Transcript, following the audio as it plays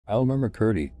Elmer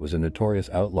McCurdy was a notorious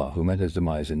outlaw who met his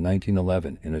demise in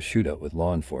 1911 in a shootout with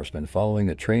law enforcement following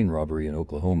a train robbery in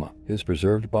Oklahoma. His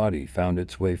preserved body found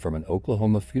its way from an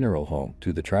Oklahoma funeral home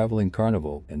to the traveling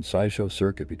carnival and sideshow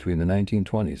circuit between the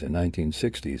 1920s and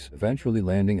 1960s, eventually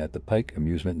landing at the Pike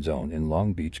Amusement Zone in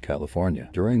Long Beach, California.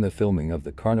 During the filming of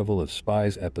the Carnival of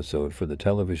Spies episode for the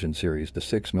television series The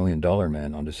 $6 Million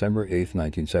Man on December 8,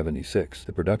 1976,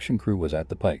 the production crew was at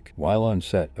the Pike. While on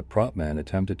set, a prop man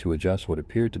attempted to adjust what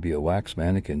appeared to be a wax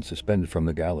mannequin suspended from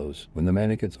the gallows. When the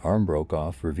mannequin's arm broke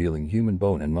off, revealing human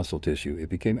bone and muscle tissue, it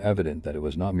became evident that it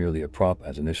was not merely a prop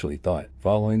as initially thought.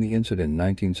 Following the incident in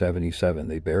 1977,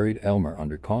 they buried Elmer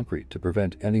under concrete to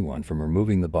prevent anyone from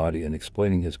removing the body and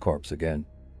explaining his corpse again.